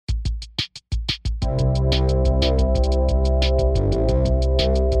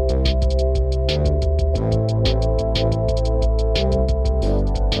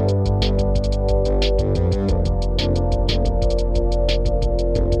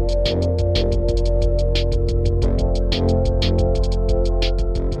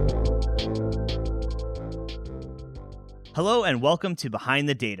and welcome to Behind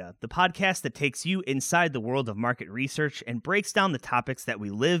the Data, the podcast that takes you inside the world of market research and breaks down the topics that we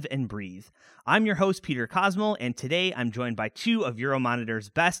live and breathe. I'm your host, Peter Cosmo, and today I'm joined by two of Euromonitor's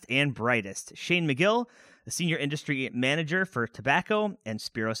best and brightest, Shane MacGuill, the Senior Industry Manager for Tobacco, and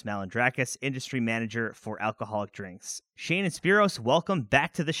Spiros Malandrakis, Industry Manager for Alcoholic Drinks. Shane and Spiros, welcome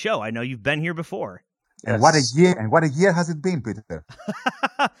back to the show. I know you've been here before. And what a year has it been, Peter?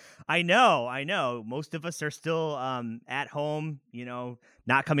 I know. Most of us are still at home,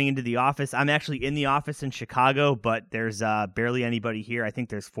 not coming into the office. I'm actually in the office in Chicago, but there's barely anybody here. I think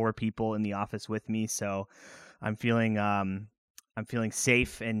there's 4 people in the office with me, so I'm feeling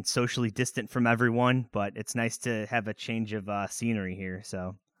safe and socially distant from everyone, but it's nice to have a change of scenery here.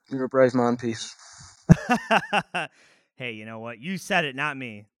 So you're a brave man, Pete. Hey, you know what? You said it, not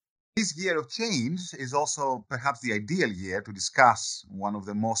me. This year of change is also perhaps the ideal year to discuss one of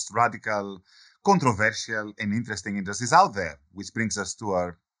the most radical, controversial, and interesting industries out there, which brings us to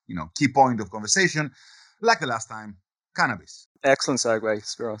our, key point of conversation, like the last time, cannabis. Excellent segue,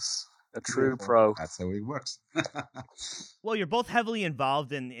 Spiros. A true pro. That's how it works. Well, you're both heavily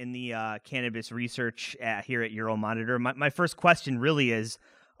involved in the cannabis research here at Euromonitor. My first question really is,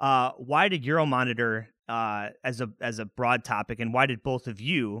 why did Euromonitor, as a broad topic, and why did both of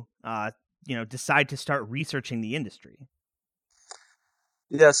you, decide to start researching the industry?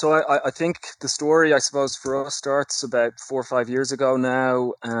 Yeah, so I think the story, I suppose, for us starts about 4 or 5 years ago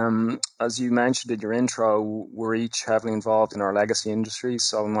now. As you mentioned in your intro, we're each heavily involved in our legacy industries.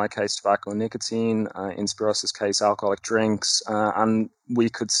 So in my case, tobacco and nicotine, in Spiros' case, alcoholic drinks. And we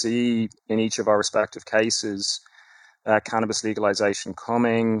could see in each of our respective cases, cannabis legalization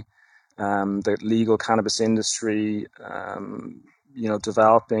coming, the legal cannabis industry,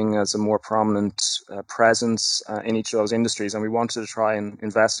 developing as a more prominent presence in each of those industries. And we wanted to try and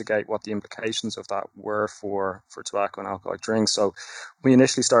investigate what the implications of that were for tobacco and alcoholic drinks. So we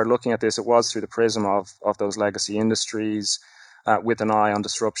initially started looking at this. It was through the prism of those legacy industries, with an eye on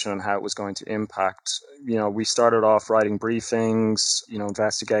disruption and how it was going to impact. We started off writing briefings,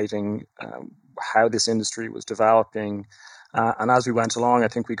 investigating how this industry was developing. And as we went along, I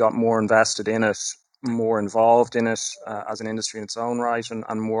think we got more invested in it, more involved in it as an industry in its own right,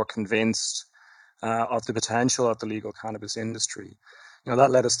 and more convinced of the potential of the legal cannabis industry.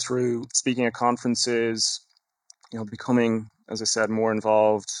 That led us through speaking at conferences, becoming, as I said, more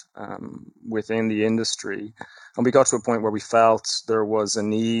involved within the industry. And we got to a point where we felt there was a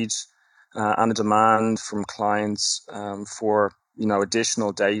need and a demand from clients for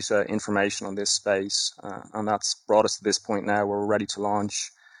additional data, information on this space. And that's brought us to this point now where we're ready to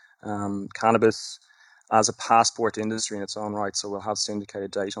launch cannabis as a passport industry in its own right. So we'll have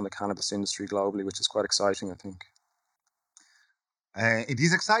syndicated data on the cannabis industry globally, which is quite exciting, I think. It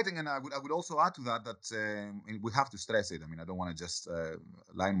is exciting, and I would also add to that we have to stress it. I mean, I don't want to just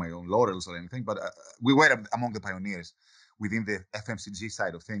line my own laurels or anything, but we were among the pioneers within the FMCG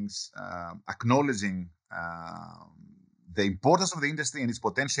side of things, acknowledging the importance of the industry and its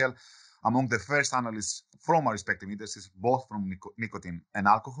potential among the first analysts from our respective industries, both from nicotine and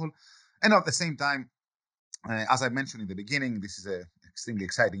alcohol. And at the same time, as I mentioned in the beginning, this is an extremely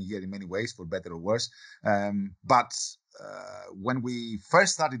exciting year in many ways, for better or worse. But when we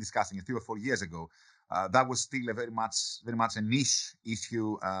first started discussing it 3 or 4 years ago, that was still a very much a niche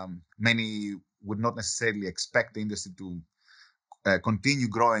issue. Many would not necessarily expect the industry to continue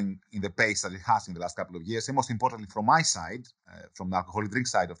growing in the pace that it has in the last couple of years. And most importantly, from my side, from the alcoholic drink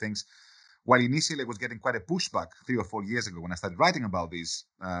side of things, while initially I was getting quite a pushback 3 or 4 years ago when I started writing about this,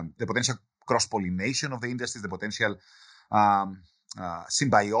 the potential cross-pollination of the industries, the potential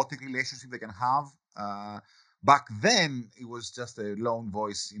symbiotic relationship they can have. Back then, it was just a lone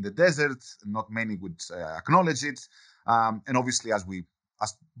voice in the desert. Not many would acknowledge it. And obviously, as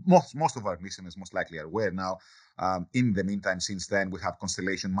most of our listeners most likely are aware now, in the meantime, since then, we have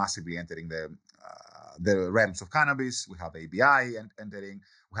Constellation massively entering the realms of cannabis. We have ABI entering.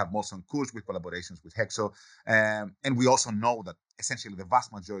 We have Molson Coors with collaborations with Hexo. And we also know that essentially the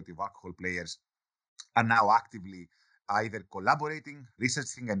vast majority of alcohol players are now actively either collaborating,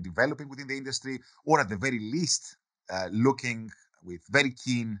 researching, and developing within the industry, or at the very least, looking with very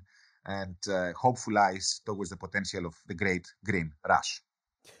keen and hopeful eyes towards the potential of the great green rush.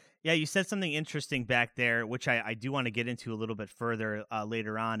 Yeah, you said something interesting back there, which I do want to get into a little bit further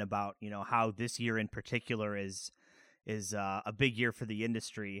later on about how this year in particular is a big year for the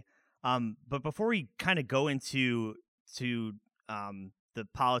industry. But before we kind of go into the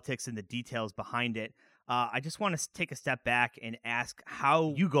politics and the details behind it, I just want to take a step back and ask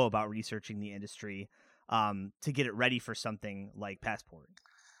how you go about researching the industry to get it ready for something like Passport.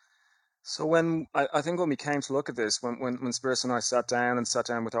 So I think when we came to look at this, when Spiros and I sat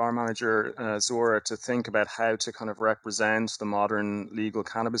down with our manager, Zora, to think about how to kind of represent the modern legal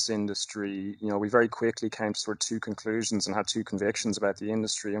cannabis industry, we very quickly came to sort of two conclusions and had two convictions about the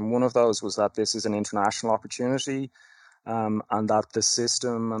industry. And one of those was that this is an international opportunity, and that the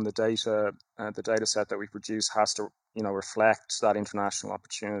system and the data set that we produce has to, reflect that international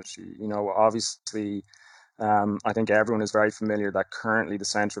opportunity. Obviously, I think everyone is very familiar that currently the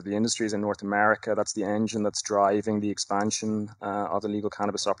center of the industry is in North America. That's the engine that's driving the expansion of the legal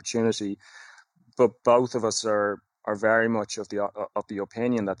cannabis opportunity. But both of us are very much of the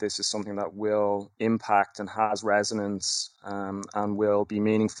opinion that this is something that will impact and has resonance, and will be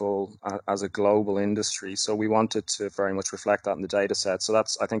meaningful as a global industry. So we wanted to very much reflect that in the data set. So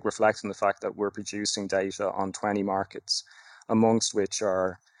that's, I think, reflecting the fact that we're producing data on 20 markets, amongst which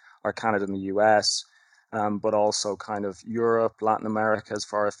are Canada and the US. But also kind of Europe, Latin America, as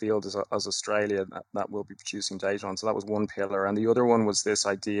far afield as Australia, that we'll be producing data on. So that was one pillar. And the other one was this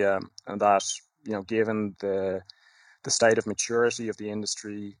idea that, given the state of maturity of the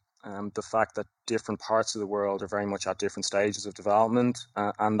industry, the fact that different parts of the world are very much at different stages of development,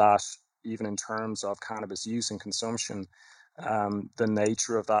 and that even in terms of cannabis use and consumption, the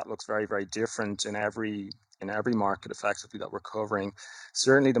nature of that looks very, very different in every market effectively that we're covering.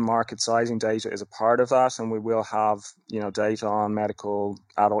 Certainly the market sizing data is a part of that, and we will have, data on medical,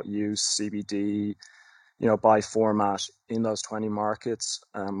 adult use, CBD, by format in those 20 markets.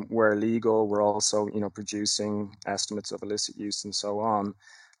 Where legal, we're also, producing estimates of illicit use and so on.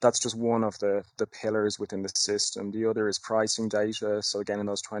 That's just one of the pillars within the system. The other is pricing data. So again, in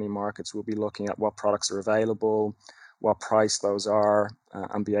those 20 markets, we'll be looking at what products are available, what price those are,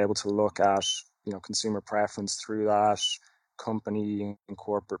 and be able to look at, consumer preference through that, company and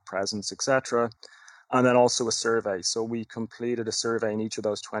corporate presence, etc. And then also a survey. So we completed a survey in each of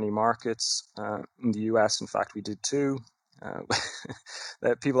those 20 markets. In the US, in fact, we did two.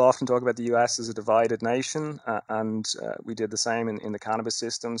 People often talk about the US as a divided nation, and we did the same in the cannabis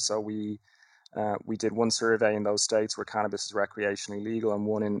system. So we did one survey in those states where cannabis is recreationally legal, and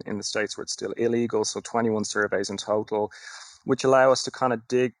one in the states where it's still illegal. So 21 surveys in total, which allow us to kind of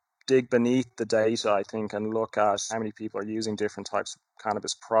dig beneath the data, I think, and look at how many people are using different types of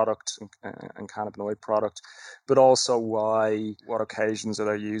cannabis product and cannabinoid product, but also why, what occasions are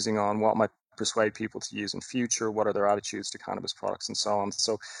they using on, what might persuade people to use in future, what are their attitudes to cannabis products, and so on.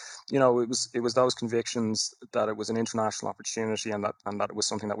 So, it was those convictions that it was an international opportunity, and that it was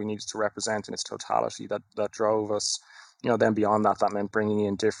something that we needed to represent in its totality that drove us. Then beyond that meant bringing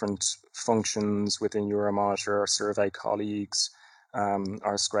in different functions within Euromonitor, our survey colleagues,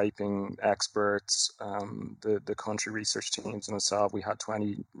 our scraping experts, the country research teams in itself. We had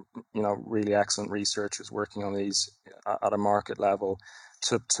 20, really excellent researchers working on these at a market level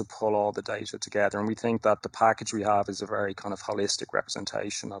to pull all the data together. And we think that the package we have is a very kind of holistic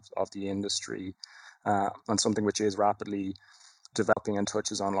representation of the industry, and something which is rapidly developing and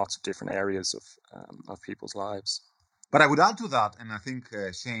touches on lots of different areas of people's lives. But I would add to that, and I think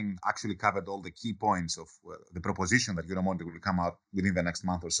Shane actually covered all the key points of the proposition that Euromonitor will come out within the next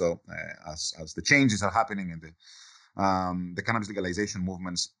month or so, as the changes are happening and the cannabis legalization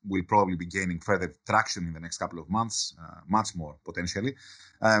movements will probably be gaining further traction in the next couple of months, much more potentially.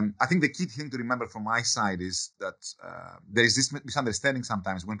 I think the key thing to remember from my side is that there is this misunderstanding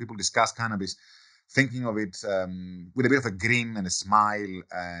sometimes when people discuss cannabis, thinking of it with a bit of a grin and a smile.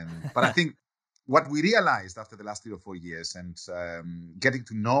 But I think what we realized after the last 3 or 4 years and getting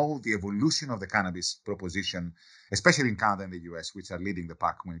to know the evolution of the cannabis proposition, especially in Canada and the US, which are leading the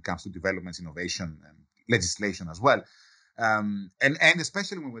pack when it comes to developments, innovation, and legislation as well. And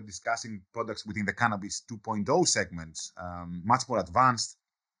especially when we're discussing products within the Cannabis 2.0 segment, much more advanced,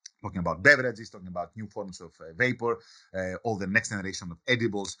 talking about beverages, talking about new forms of vapor, all the next generation of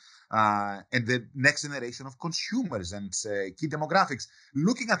edibles, and the next generation of consumers and key demographics.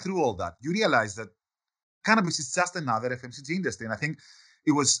 Looking at through all that, you realize that cannabis is just another FMCG industry. And I think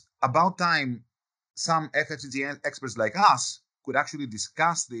it was about time some FMCG experts like us could actually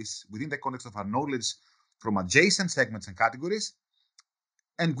discuss this within the context of our knowledge from adjacent segments and categories,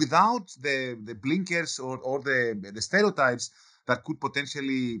 and without the blinkers or the stereotypes that could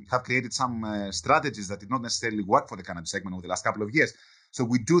potentially have created some strategies that did not necessarily work for the cannabis segment over the last couple of years. So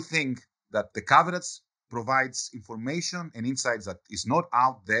we do think that the coverage provides information and insights that is not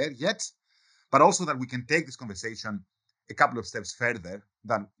out there yet, but also that we can take this conversation a couple of steps further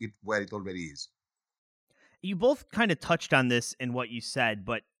than where it already is. You both kind of touched on this in what you said,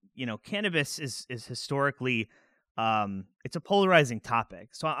 but cannabis is historically it's a polarizing topic.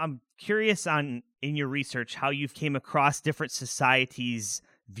 So I'm curious in your research how you've came across different societies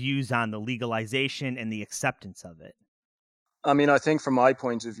views on the legalization and the acceptance of it? I mean, I think from my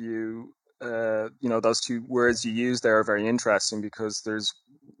point of view, those two words you use there are very interesting, because there's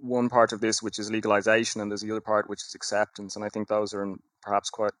one part of this which is legalization, and there's the other part which is acceptance. And I think those are in perhaps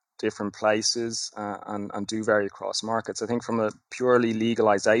quite different places and do vary across markets. I think from a purely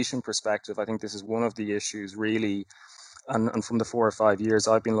legalization perspective, I think this is one of the issues really, and from the 4 or 5 years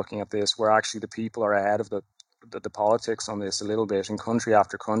I've been looking at this, where actually the people are ahead of the politics on this a little bit. In country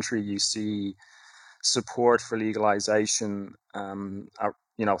after country, you see support for legalization at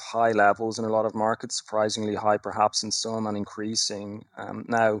high levels in a lot of markets, surprisingly high perhaps in some, and increasing.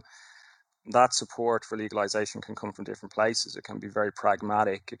 Now, that support for legalization can come from different places. It can be very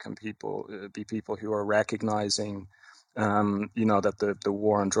pragmatic. It can be people who are recognizing that the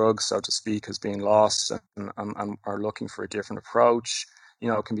war on drugs, so to speak, has been lost, and are looking for a different approach.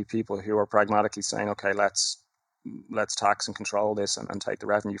 It can be people who are pragmatically saying, okay, let's tax and control this and take the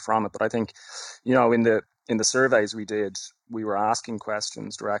revenue from it. But I think, in the surveys we did, we were asking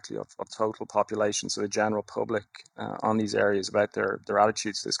questions directly of total population, so the general public, on these areas about their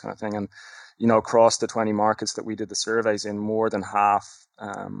attitudes to this kind of thing. And, across the 20 markets that we did the surveys in, more than half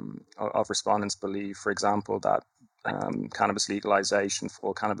of respondents believe, for example, that cannabis legalization,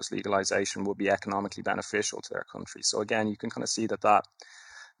 full cannabis legalization, would be economically beneficial to their country. So again, you can kind of see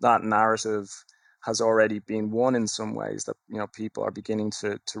that narrative has already been won in some ways, that people are beginning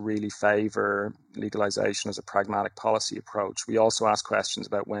to really favor legalization as a pragmatic policy approach. We also ask questions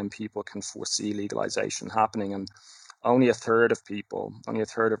about when people can foresee legalization happening, and only a third of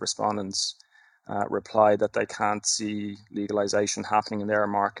respondents replied that they can't see legalization happening in their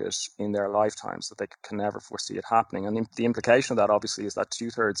market in their lifetimes, that they can never foresee it happening. And the implication of that, obviously, is that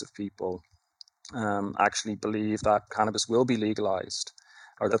 2/3 of people actually believe that cannabis will be legalized,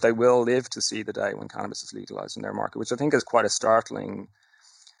 or that they will live to see the day when cannabis is legalized in their market, which I think is quite a startling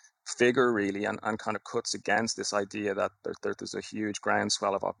figure, really, and kind of cuts against this idea that there's a huge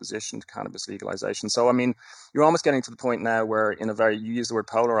groundswell of opposition to cannabis legalization. So, I mean, you're almost getting to the point now where, you use the word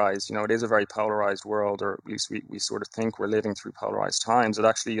polarized, it is a very polarized world, or at least we sort of think we're living through polarized times. That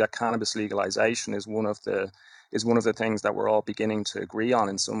actually, that cannabis legalization is one of the things that we're all beginning to agree on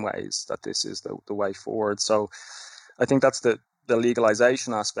in some ways, that this is the way forward. So I think that's the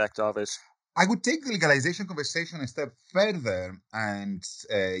legalization aspect of it. I would take the legalization conversation a step further and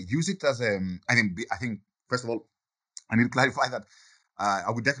use it as I think, first of all, I need to clarify that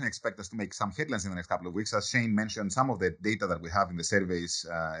I would definitely expect us to make some headlines in the next couple of weeks. As Shane mentioned, some of the data that we have in the surveys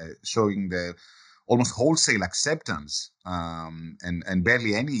showing the almost wholesale acceptance and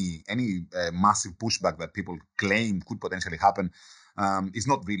barely any massive pushback that people claim could potentially happen is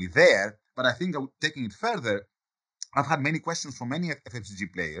not really there. But I think taking it further, I've had many questions from many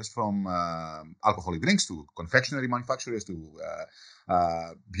FMCG players, from alcoholic drinks to confectionery manufacturers to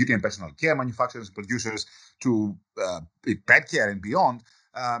beauty and personal care manufacturers, producers, to pet care and beyond,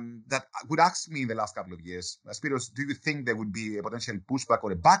 that would ask me in the last couple of years, Spiros, do you think there would be a potential pushback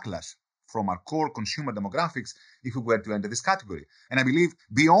or a backlash from our core consumer demographics if we were to enter this category? And I believe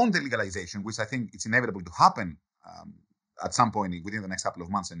beyond the legalization, which I think it's inevitable to happen at some point within the next couple of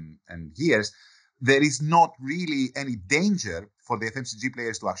months and years, there is not really any danger for the FMCG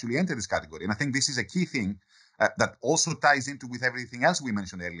players to actually enter this category. And I think this is a key thing that also ties into with everything else we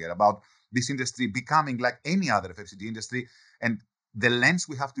mentioned earlier about this industry becoming like any other FMCG industry. And the lens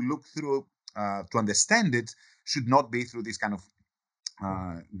we have to look through to understand it should not be through this kind of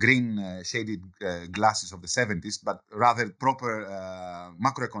green shaded glasses of the 70s, but rather proper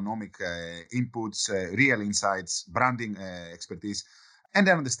macroeconomic inputs, real insights, branding expertise, and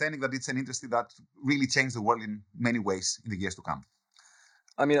an understanding that it's an industry that really changed the world in many ways in the years to come.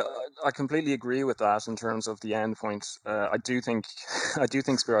 I mean, I completely agree with that in terms of the end point. I do think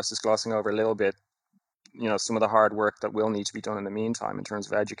Spiros is glossing over a little bit, some of the hard work that will need to be done in the meantime in terms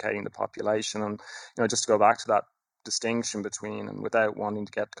of educating the population. And, just to go back to that distinction between, and without wanting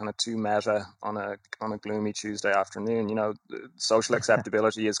to get kind of too meta on a gloomy Tuesday afternoon, social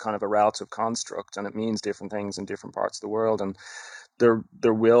acceptability is kind of a relative construct, and it means different things in different parts of the world. And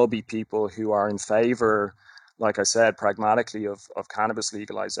there will be people who are in favor, like I said, pragmatically of cannabis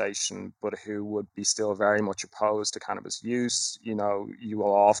legalization, but who would be still very much opposed to cannabis use. You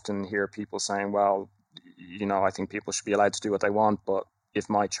will often hear people saying, well, I think people should be allowed to do what they want, but if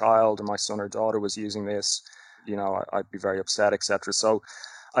my child or my son or daughter was using this, I'd be very upset, etc. So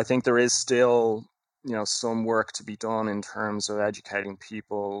I think there is still, some work to be done in terms of educating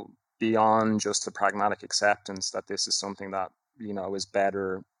people beyond just the pragmatic acceptance that this is something that, is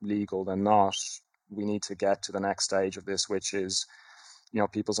better legal than not. We need to get to the next stage of this, which is,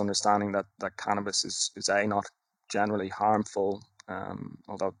 people's understanding that cannabis is not generally harmful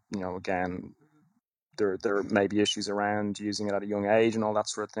Although, again, there may be issues around using it at a young age and all that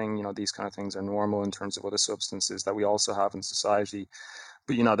sort of thing. These kind of things are normal in terms of other substances that we also have in society.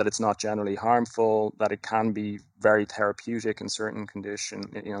 But that it's not generally harmful, that it can be very therapeutic in certain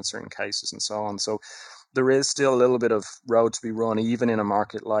in certain cases and so on. So there is still a little bit of road to be run, even in a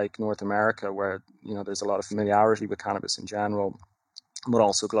market like North America, where there's a lot of familiarity with cannabis in general, but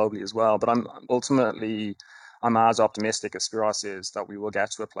also globally as well. But I'm as optimistic as Spiros is that we will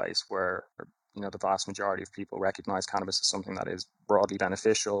get to a place where the vast majority of people recognize cannabis as something that is broadly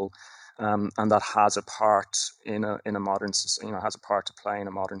beneficial, and that has a part in a modern, has a part to play in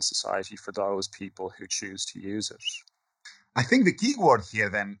a modern society for those people who choose to use it. I think the key word here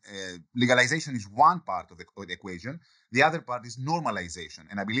then, legalization is one part of the equation. The other part is normalization.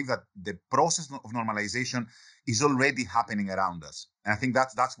 And I believe that the process of normalization is already happening around us. And I think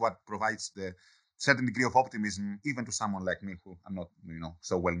that's what provides the certain degree of optimism, even to someone like me, who I'm not,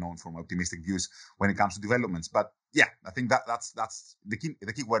 so well known for my optimistic views when it comes to developments. But yeah, I think that's the key.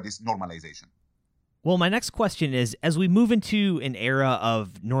 The key word is normalization. Well, my next question is, as we move into an era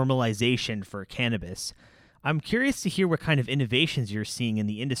of normalization for cannabis, I'm curious to hear what kind of innovations you're seeing in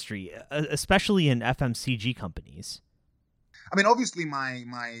the industry, especially in FMCG companies. I mean, obviously,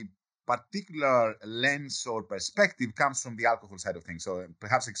 my particular lens or perspective comes from the alcohol side of things. So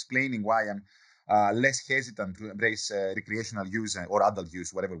perhaps explaining why I'm less hesitant to embrace recreational use or adult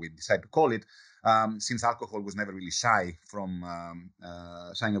use, whatever we decide to call it, since alcohol was never really shying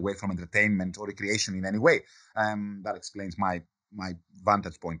away from entertainment or recreation in any way. That explains my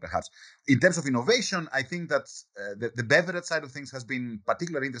vantage point, perhaps. In terms of innovation, I think that the beverage side of things has been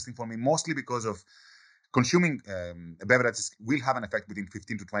particularly interesting for me, mostly because of consuming beverages will have an effect within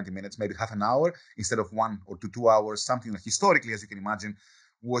 15 to 20 minutes, maybe half an hour, instead of 1 or 2 hours, something that historically, as you can imagine,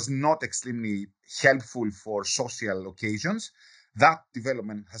 was not extremely helpful for social occasions. That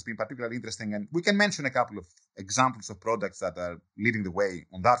development has been particularly interesting, and we can mention a couple of examples of products that are leading the way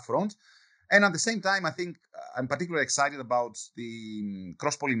on that front. And at the same time, I think I'm particularly excited about the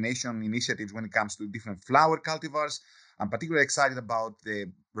cross-pollination initiatives when it comes to different flower cultivars. I'm particularly excited about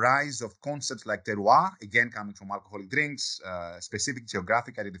the rise of concepts like terroir, again coming from alcoholic drinks, specific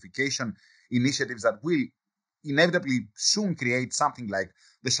geographic identification initiatives that will inevitably soon create something like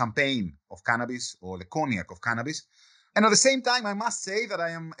the champagne of cannabis or the cognac of cannabis. And at the same time, I must say that I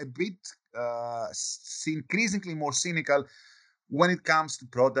am a bit increasingly more cynical when it comes to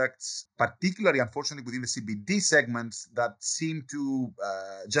products, particularly, unfortunately, within the CBD segments that seem to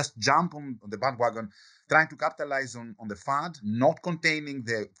just jump on the bandwagon, trying to capitalize on the fad, not containing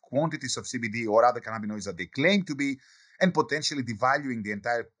the quantities of CBD or other cannabinoids that they claim to be, and potentially devaluing the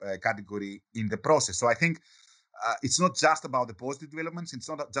entire category in the process. So I think it's not just about the positive developments. It's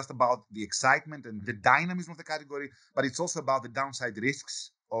not just about the excitement and the dynamism of the category, but it's also about the downside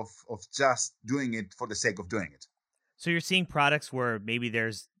risks of just doing it for the sake of doing it. So you're seeing products where maybe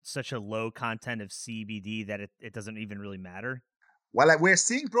there's such a low content of CBD that it doesn't even really matter? Well, we're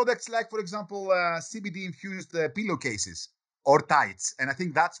seeing products like, for example, CBD-infused pillowcases or tights. And I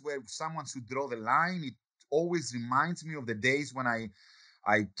think that's where someone should draw the line. It always reminds me of the days when I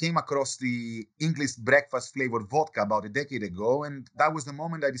came across the English breakfast flavored vodka about a decade ago. And that was the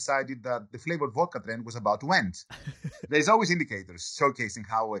moment I decided that the flavored vodka trend was about to end. There's always indicators showcasing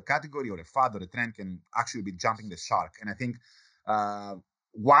how a category or a fad or a trend can actually be jumping the shark. And I think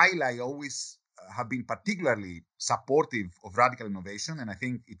while I always have been particularly supportive of radical innovation, and I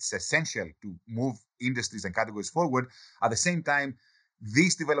think it's essential to move industries and categories forward, at the same time,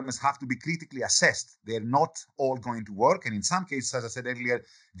 these developments have to be critically assessed. They're not all going to work. And in some cases, as I said earlier,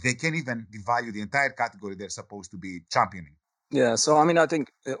 they can even devalue the entire category they're supposed to be championing. Yeah, so I mean, I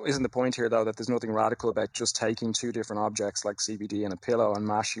think isn't the point here though that there's nothing radical about just taking two different objects like CBD and a pillow and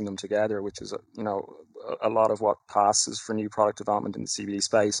mashing them together, which is a lot of what passes for new product development in the CBD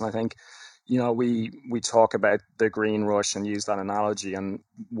space. And I think we talk about the green rush and use that analogy, and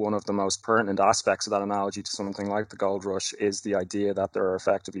one of the most pertinent aspects of that analogy to something like the gold rush is the idea that there are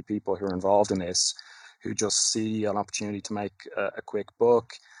effectively people who are involved in this who just see an opportunity to make a quick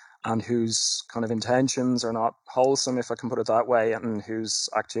buck, and whose kind of intentions are not wholesome, if I can put it that way, and whose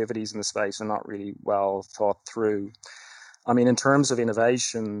activities in the space are not really well thought through. I mean, in terms of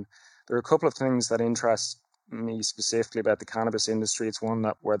innovation, there are a couple of things that interest me specifically about the cannabis industry. It's one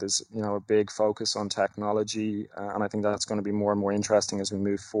where there's a big focus on technology, and I think that's going to be more and more interesting as we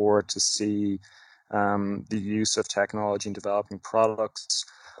move forward to see the use of technology in developing products.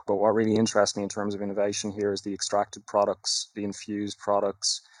 But what really interests me in terms of innovation here is the extracted products, the infused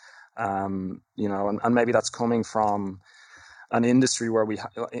products. And maybe that's coming from an industry where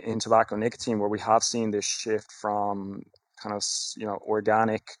in tobacco nicotine, where we have seen this shift from kind of,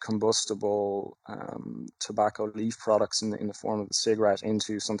 organic combustible tobacco leaf products in the form of the cigarette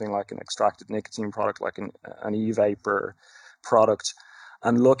into something like an extracted nicotine product, like an e-vapor product,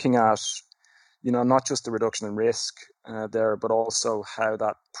 and looking at, not just the reduction in risk there, but also how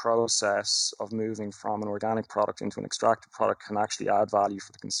that process of moving from an organic product into an extracted product can actually add value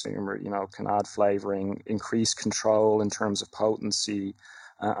for the consumer, can add flavoring, increase control in terms of potency.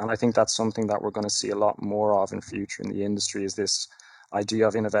 And I think that's something that we're going to see a lot more of in future in the industry, is this idea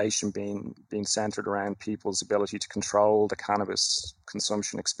of innovation being centered around people's ability to control the cannabis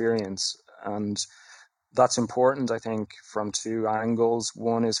consumption experience. And that's important, I think, from two angles.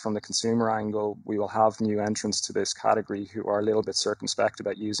 One is from the consumer angle. We will have new entrants to this category who are a little bit circumspect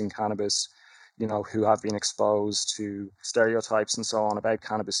about using cannabis, who have been exposed to stereotypes and so on about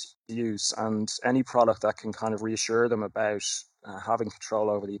cannabis use. And any product that can kind of reassure them about having control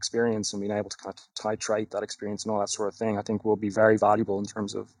over the experience and being able to kind of titrate that experience and all that sort of thing, I think will be very valuable in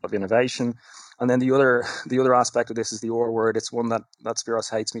terms of innovation. And then the other aspect of this is the R word. It's one that Spiros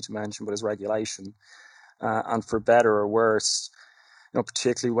hates me to mention, but is regulation. And for better or worse,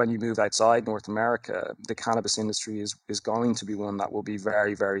 particularly when you move outside North America, the cannabis industry is going to be one that will be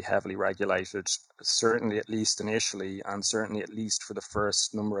very, very heavily regulated, certainly at least initially, and certainly at least for the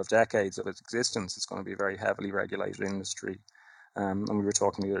first number of decades of its existence. It's going to be a very heavily regulated industry. And we were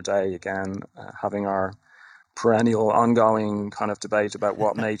talking the other day, again, having our perennial ongoing kind of debate about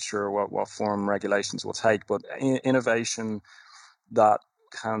what nature, what form regulations will take, but innovation that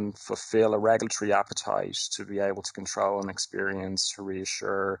can fulfill a regulatory appetite to be able to control an experience, to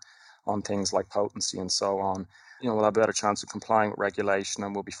reassure on things like potency and so on, we'll have a better chance of complying with regulation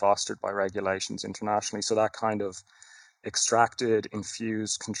and will be fostered by regulations internationally. So that kind of extracted,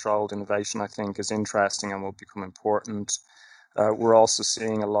 infused, controlled innovation, I think, is interesting and will become important. We're also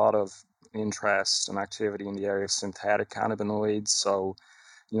seeing a lot of interest and activity in the area of synthetic cannabinoids. So,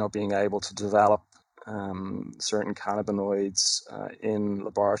 being able to develop certain cannabinoids in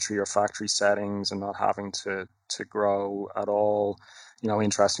laboratory or factory settings and not having to grow at all,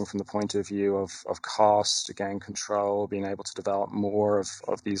 interesting from the point of view of cost, again, control, being able to develop more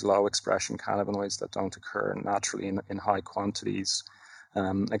of these low expression cannabinoids that don't occur naturally in high quantities,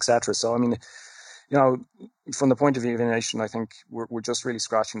 etc. So, I mean, from the point of view of innovation, I think we're just really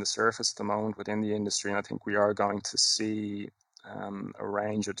scratching the surface at the moment within the industry, and I think we are going to see a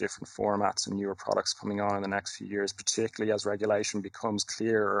range of different formats and newer products coming on in the next few years, particularly as regulation becomes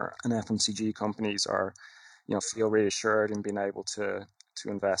clearer and FMCG companies are, feel reassured in being able to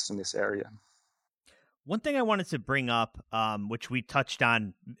invest in this area. One thing I wanted to bring up, which we touched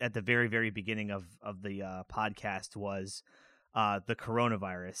on at the very, very beginning of the podcast, was the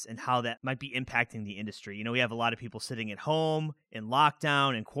coronavirus and how that might be impacting the industry. We have a lot of people sitting at home in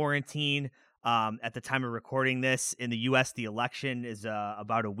lockdown and quarantine. At the time of recording this in the U.S., the election is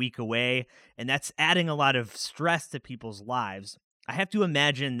about a week away, and that's adding a lot of stress to people's lives. I have to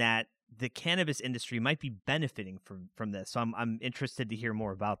imagine that the cannabis industry might be benefiting from this. So I'm interested to hear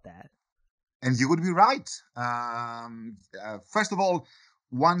more about that. And you would be right. First of all,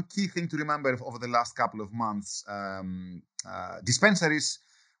 one key thing to remember over the last couple of months, dispensaries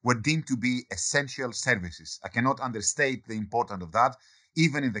were deemed to be essential services. I cannot understate the importance of that.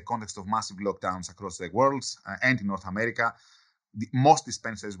 Even in the context of massive lockdowns across the world and in North America, most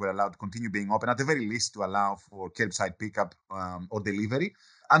dispensaries were allowed to continue being open, at the very least to allow for curbside pickup or delivery,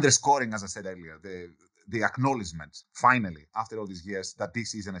 underscoring, as I said earlier, the acknowledgement, finally, after all these years, that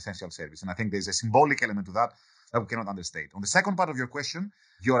this is an essential service. And I think there's a symbolic element to that we cannot understate. On the second part of your question,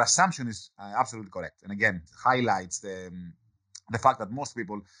 your assumption is absolutely correct. And again, highlights the fact that most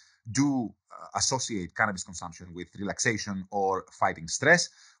people do associate cannabis consumption with relaxation or fighting stress,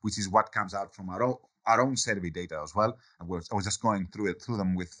 which is what comes out from our own survey data as well. I was just going through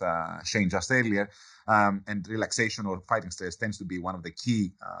them with Shane just earlier, and relaxation or fighting stress tends to be one of the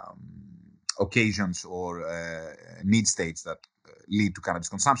key occasions or need states that lead to cannabis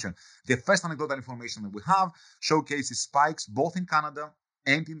consumption. The first anecdotal information that we have showcases spikes both in Canada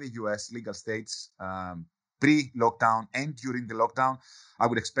and in the US legal states, pre-lockdown and during the lockdown. I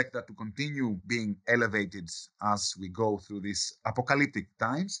would expect that to continue being elevated as we go through these apocalyptic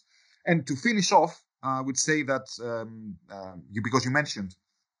times. And to finish off, I would say that because you mentioned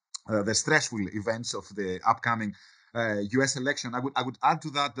the stressful events of the upcoming US election, I would add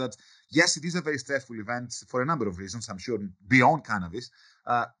to that yes, it is a very stressful event for a number of reasons, I'm sure, beyond cannabis.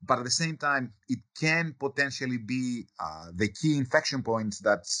 But at the same time, it can potentially be the key inflection point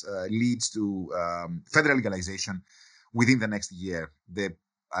that leads to federal legalization within the next year.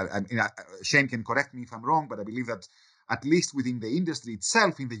 Shane can correct me if I'm wrong, but I believe that at least within the industry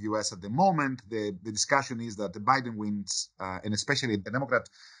itself in the US at the moment, the discussion is that the Biden wins, and especially the Democrat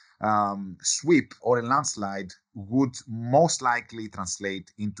sweep or a landslide would most likely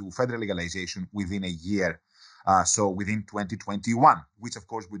translate into federal legalization within a year. So within 2021, which of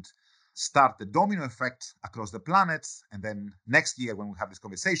course would start the domino effect across the planet. And then next year, when we have this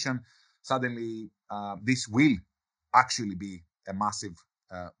conversation, suddenly this will actually be a massive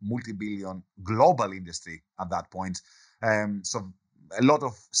multi-billion global industry at that point. So a lot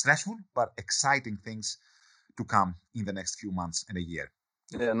of stressful but exciting things to come in the next few months and a year.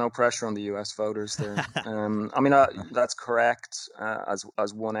 Yeah, no pressure on the US voters there. That's correct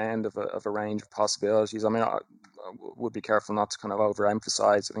as one end of a range of possibilities. I would be careful not to kind of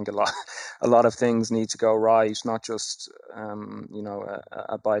overemphasize. I think a lot of things need to go right, not just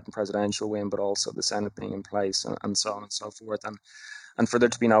a Biden presidential win, but also the Senate being in place and so on and so forth, and for there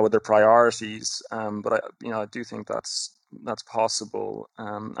to be no other priorities. But I do think that's possible,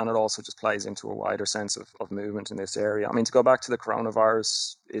 and it also just plays into a wider sense of movement in this area. I mean, to go back to the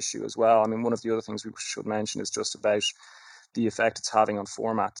coronavirus issue as well, I mean, one of the other things we should mention is just about the effect it's having on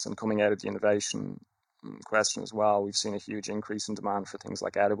formats, and coming out of the innovation question as well. We've seen a huge increase in demand for things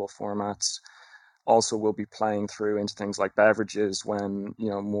like edible formats. Also will be playing through into things like beverages when,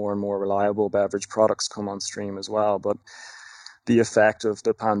 more and more reliable beverage products come on stream as well. But the effect of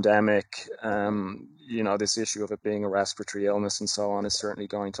the pandemic, this issue of it being a respiratory illness and so on, is certainly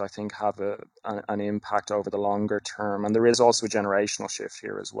going to, I think, have an impact over the longer term. And there is also a generational shift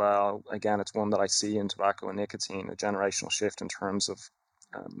here as well. Again, it's one that I see in tobacco and nicotine, a generational shift in terms of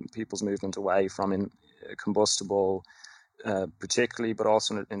people's movement away from combustible, particularly, but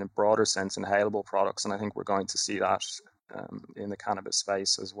also in a broader sense, inhalable products. And I think we're going to see that in the cannabis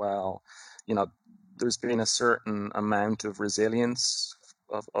space as well. There's been a certain amount of resilience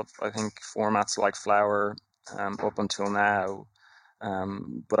of I think, formats like flower up until now.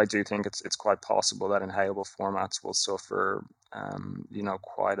 But I do think it's quite possible that inhalable formats will suffer,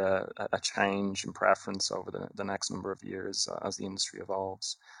 quite a change in preference over the next number of years as the industry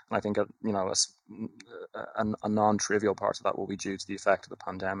evolves. And I think, a non-trivial part of that will be due to the effect of the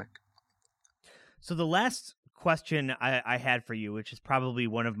pandemic. So the last question I had for you, which is probably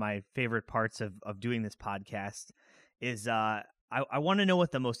one of my favorite parts of doing this podcast, is I want to know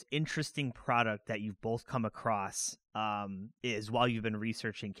what the most interesting product that you've both come across is while you've been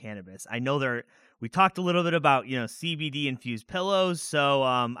researching cannabis. I know we talked a little bit about CBD infused pillows, so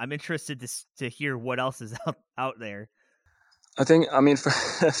I'm interested to hear what else is out there. I think,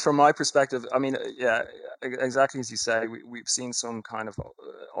 from my perspective, yeah, exactly as you say, we've seen some kind of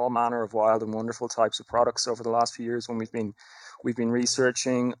all manner of wild and wonderful types of products over the last few years when we've been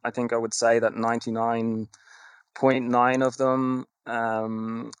researching. I think I would say that 99.9 of them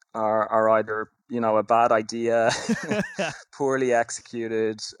are either a bad idea, poorly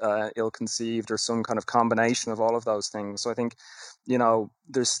executed, ill-conceived, or some kind of combination of all of those things. So I think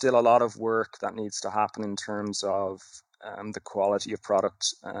there's still a lot of work that needs to happen in terms of the quality of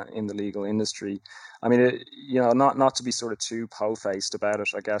product in the legal industry. I mean, not to be sort of too po-faced about it,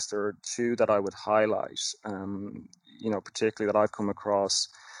 I guess there are two that I would highlight, particularly that I've come across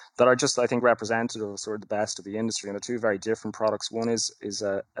that are just, I think, representative of sort of the best of the industry. And they're two very different products. One is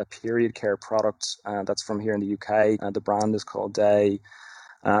a period care product that's from here in the UK. The brand is called Day.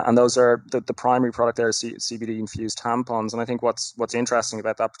 And those are the primary product there is CBD infused tampons. And I think what's interesting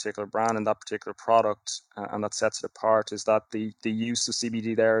about that particular brand and that particular product, and that sets it apart, is that the use of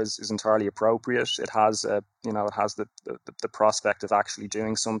CBD there is entirely appropriate. It has the prospect of actually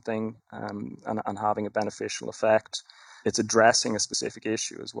doing something and having a beneficial effect. It's addressing a specific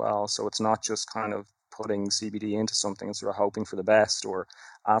issue as well. So it's not just kind of putting CBD into something and sort of hoping for the best or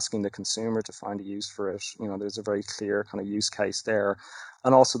asking the consumer to find a use for it. There's a very clear kind of use case there.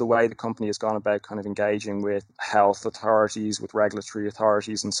 And also the way the company has gone about kind of engaging with health authorities, with regulatory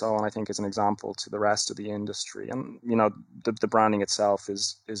authorities and so on, I think is an example to the rest of the industry. And, the branding itself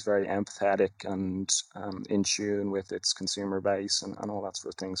is very empathetic and in tune with its consumer base and all that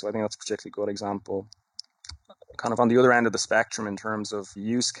sort of thing. So I think that's a particularly good example. Kind of on the other end of the spectrum in terms of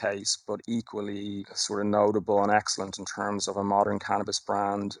use case, but equally sort of notable and excellent in terms of a modern cannabis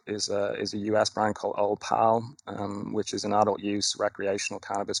brand is a US brand called Old Pal, which is an adult use recreational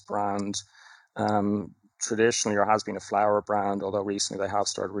cannabis brand. Traditionally, or has been a flower brand, although recently they have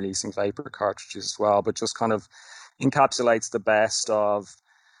started releasing vapor cartridges as well, but just kind of encapsulates the best of,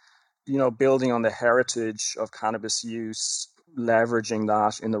 building on the heritage of cannabis use, leveraging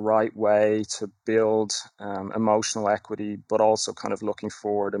that in the right way to build emotional equity, but also kind of looking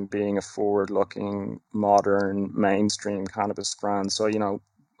forward and being a forward-looking, modern, mainstream cannabis brand. So,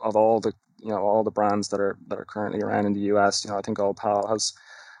 of all the all the brands that are currently around in the US. I think Old Pal has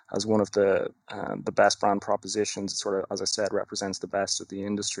one of the best brand propositions. It sort of, as I said, represents the best of the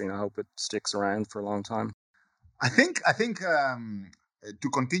industry, and I hope it sticks around for a long time. I think to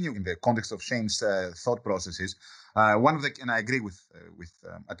continue in the context of Shane's thought processes, one of the, and I agree with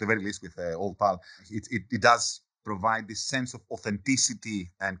at the very least with Old Pal, it does provide this sense of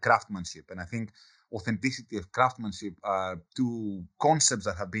authenticity and craftsmanship, and I think authenticity and craftsmanship are two concepts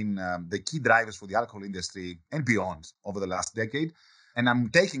that have been the key drivers for the alcohol industry and beyond over the last decade. And I'm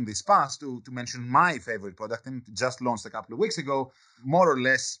taking this pass to mention my favorite product, and just launched a couple of weeks ago, more or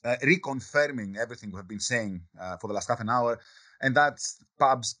less reconfirming everything we've been saying for the last half an hour. And that's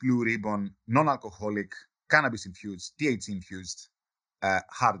Pabst Blue Ribbon, non-alcoholic, cannabis-infused, THC-infused,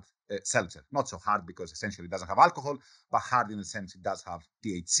 hard seltzer. Not so hard because essentially it doesn't have alcohol, but hard in the sense it does have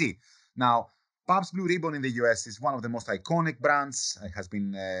THC. Now, Pabst Blue Ribbon in the US is one of the most iconic brands. It has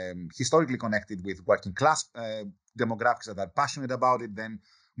been historically connected with working class demographics that are passionate about it, then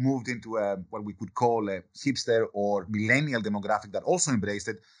moved into what we could call a hipster or millennial demographic that also embraced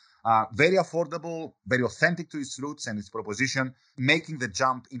it. Very affordable, very authentic to its roots and its proposition. Making the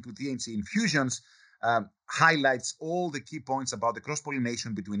jump into THC infusions highlights all the key points about the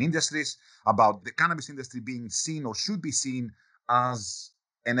cross-pollination between industries, about the cannabis industry being seen or should be seen as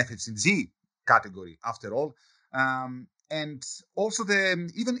an FMCG category after all, and also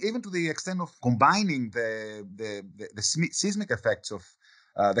even to the extent of combining the seismic effects of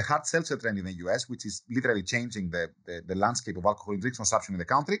the hard seltzer trend in the US, which is literally changing the landscape of alcohol drinks consumption in the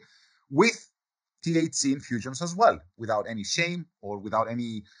country, with THC infusions as well, without any shame or without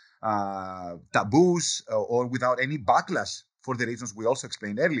any taboos or without any backlash for the reasons we also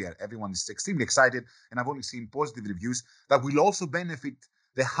explained earlier. Everyone is extremely excited, and I've only seen positive reviews that will also benefit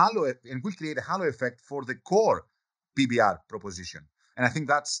the halo and will create a halo effect for the core PBR proposition. And I think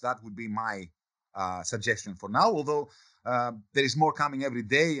that would be my suggestion for now, although there is more coming every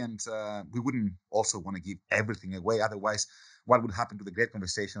day, and we wouldn't also want to give everything away. Otherwise, what would happen to the great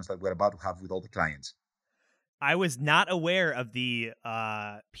conversations that we're about to have with all the clients? I was not aware of the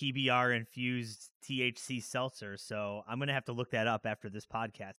PBR infused THC seltzer, so I'm going to have to look that up after this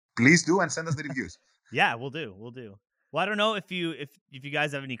podcast. Please do, and send us the reviews. Yeah, we'll do. Well, I don't know if you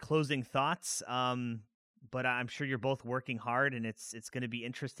guys have any closing thoughts, but I'm sure you're both working hard, and it's going to be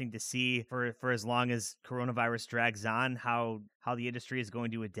interesting to see for as long as coronavirus drags on how the industry is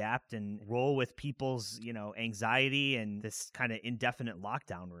going to adapt and roll with people's anxiety and this kind of indefinite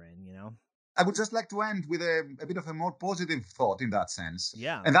lockdown we're in. I would just like to end with a bit of a more positive thought in that sense.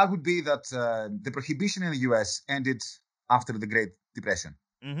 Yeah. And that would be that the prohibition in the US ended after the Great Depression.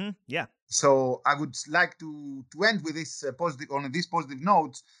 Mm-hmm. Yeah. So I would like to end with this positive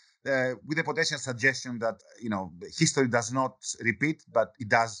note, with a potential suggestion that history does not repeat, but it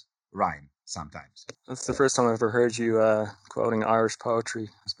does rhyme sometimes. That's the first time I've ever heard you quoting Irish poetry,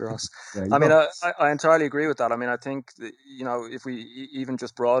 Spiros. I mean, I entirely agree with that. I mean, I think that, if we even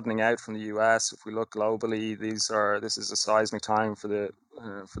just broadening out from the US, if we look globally, this is a seismic time for the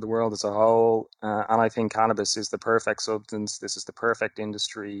world as a whole, and I think cannabis is the perfect substance. This is the perfect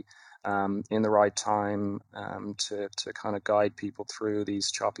industry in the right time to kind of guide people through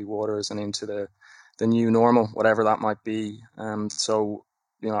these choppy waters and into the new normal, whatever that might be. So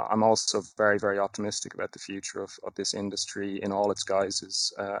I'm also very, very optimistic about the future of this industry in all its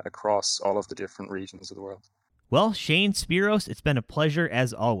guises across all of the different regions of the world. Well, Shane, Spiros, it's been a pleasure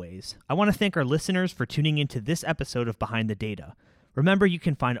as always. I want to thank our listeners for tuning into this episode of Behind the Data. Remember, you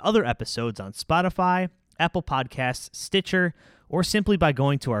can find other episodes on Spotify, Apple Podcasts, Stitcher, or simply by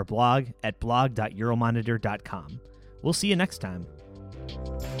going to our blog at blog.euromonitor.com. We'll see you next time.